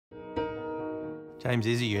James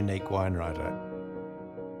is a unique wine writer.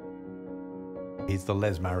 He's the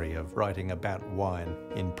Les Murray of writing about wine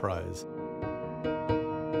in prose.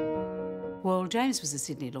 Well, James was a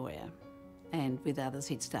Sydney lawyer, and with others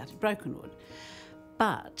he'd started Brokenwood.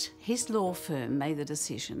 But his law firm made the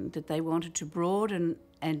decision that they wanted to broaden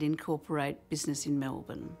and incorporate business in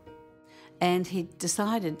Melbourne. And he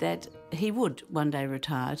decided that he would one day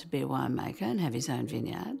retire to be a winemaker and have his own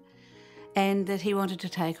vineyard, and that he wanted to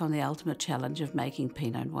take on the ultimate challenge of making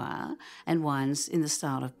Pinot Noir and wines in the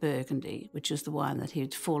style of Burgundy, which is the wine that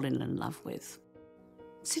he'd fallen in love with.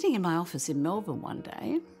 Sitting in my office in Melbourne one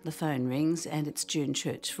day, the phone rings and it's June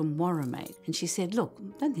Church from Warramate. And she said, look,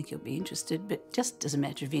 I don't think you'll be interested, but just as a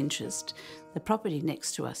matter of interest, the property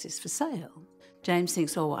next to us is for sale. James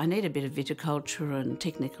thinks, oh, I need a bit of viticulture and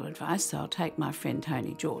technical advice, so I'll take my friend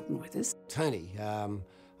Tony Jordan with us. Tony,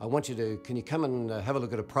 I want you to, can you come and have a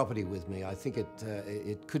look at a property with me? I think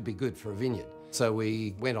it could be good for a vineyard. So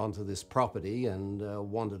we went onto this property and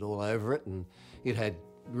wandered all over it, and it had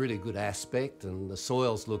really good aspect and the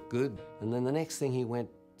soils looked good. And then the next thing he went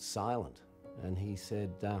silent and he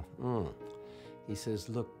said, he says,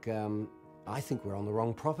 look, I think we're on the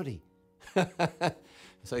wrong property.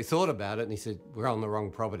 So he thought about it and he said, we're on the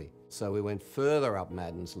wrong property. So we went further up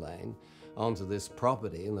Madden's Lane onto this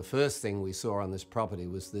property, and the first thing we saw on this property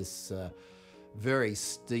was this very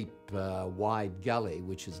steep, wide gully,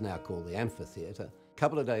 which is now called the amphitheatre. A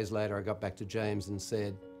couple of days later, I got back to James and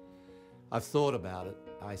said, I've thought about it.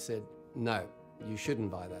 I said, no, you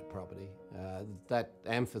shouldn't buy that property. That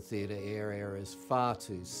amphitheatre area is far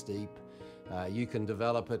too steep. You can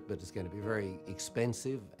develop it, but it's going to be very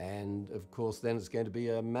expensive, and of course then it's going to be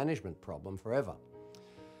a management problem forever.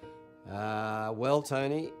 Well,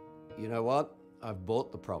 Tony, you know what? I've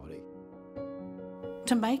bought the property.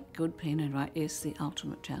 To make good Pinot Noir is the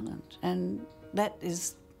ultimate challenge, and that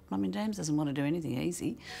is, I mean, James doesn't want to do anything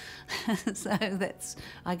easy. So that's,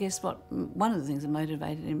 I guess, one of the things that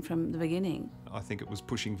motivated him from the beginning. I think it was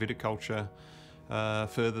pushing viticulture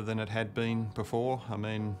further than it had been before. I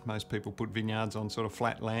mean, most people put vineyards on sort of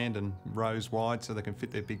flat land and rows wide so they can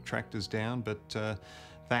fit their big tractors down, but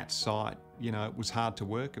that site, you know, it was hard to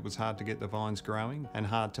work, it was hard to get the vines growing and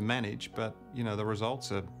hard to manage, but, you know, the results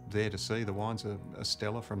are there to see. The wines are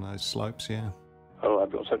stellar from those slopes, yeah. Oh, I've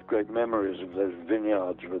got such great memories of those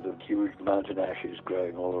vineyards with the huge mountain ashes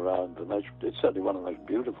growing all around them. It's certainly one of the most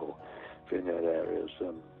beautiful vineyard areas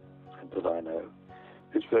that I know.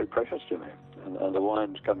 It's very precious to me. And the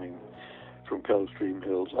wines coming from Coldstream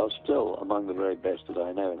Hills are still among the very best that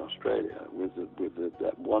I know in Australia, with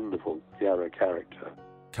that wonderful Yarra character.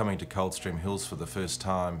 Coming to Coldstream Hills for the first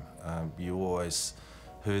time, you always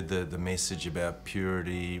heard the message about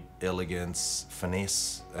purity, elegance,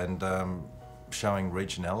 finesse, and showing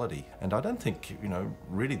regionality. And I don't think, you know,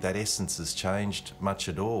 really that essence has changed much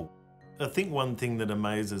at all. I think one thing that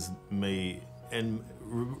amazes me and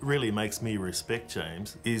really makes me respect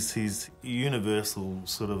James is his universal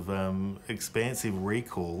sort of expansive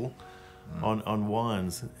recall on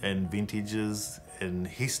wines and vintages and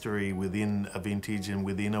history within a vintage and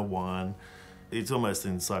within a wine. It's almost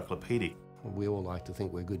encyclopedic. We all like to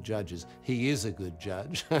think we're good judges. He is a good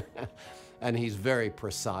judge. And he's very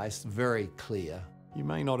precise, very clear. You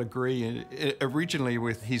may not agree originally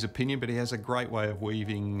with his opinion, but he has a great way of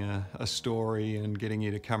weaving a story and getting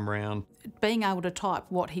you to come round. Being able to type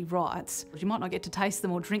what he writes, you might not get to taste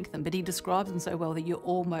them or drink them, but he describes them so well that you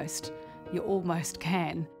almost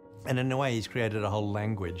can. And in a way, he's created a whole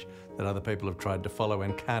language that other people have tried to follow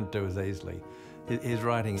and can't do as easily. His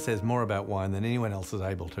writing says more about wine than anyone else is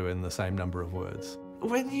able to in the same number of words.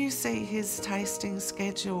 When you see his tasting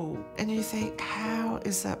schedule and you think, how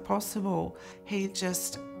is that possible? He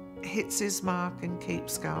just hits his mark and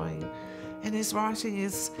keeps going. And his writing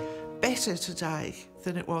is better today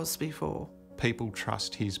than it was before. People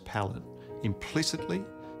trust his palate implicitly.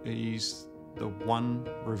 He's the one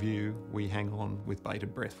review we hang on with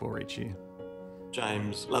bated breath for each year.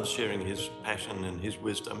 James loves sharing his passion and his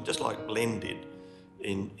wisdom, just like Glenn did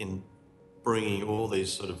in bringing all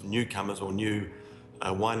these sort of newcomers or new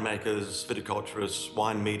winemakers, viticulturists,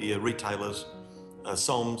 wine media, retailers,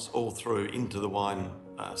 somms all through into the wine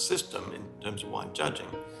system in terms of wine judging.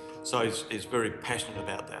 So he's very passionate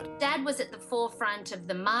about that. Dad was at the forefront of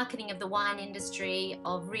the marketing of the wine industry,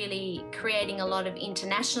 of really creating a lot of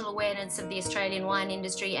international awareness of the Australian wine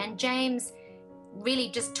industry, and James really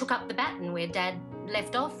just took up the baton where Dad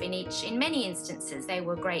left off in many instances. They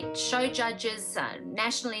were great show judges,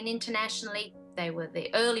 nationally and internationally. They were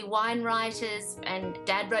the early wine writers, and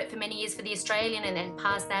Dad wrote for many years for The Australian and then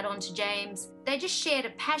passed that on to James. They just shared a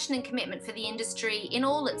passion and commitment for the industry in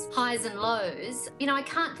all its highs and lows. You know, I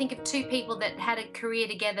can't think of two people that had a career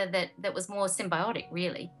together that was more symbiotic,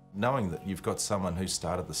 really. Knowing that you've got someone who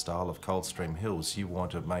started the style of Coldstream Hills, you want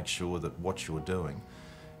to make sure that what you're doing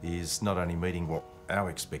is not only meeting what our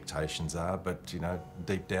expectations are, but, you know,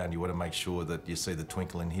 deep down you want to make sure that you see the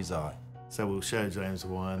twinkle in his eye. So we'll show James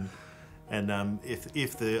wine, and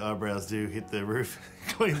if the eyebrows do hit the roof,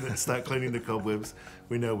 start cleaning the cobwebs,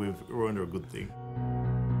 we know we're onto a good thing.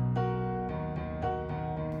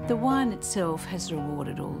 The wine itself has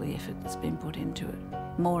rewarded all the effort that's been put into it.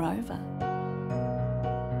 Moreover,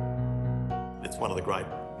 It's one of the great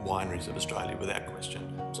wineries of Australia, without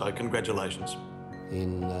question. So congratulations.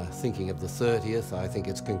 In thinking of the 30th, I think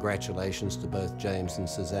it's congratulations to both James and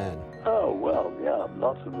Suzanne. Oh, well, yeah,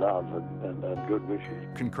 lots of love and good wishes.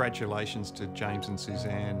 Congratulations to James and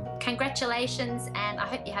Suzanne. Congratulations, and I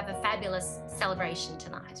hope you have a fabulous celebration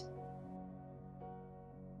tonight.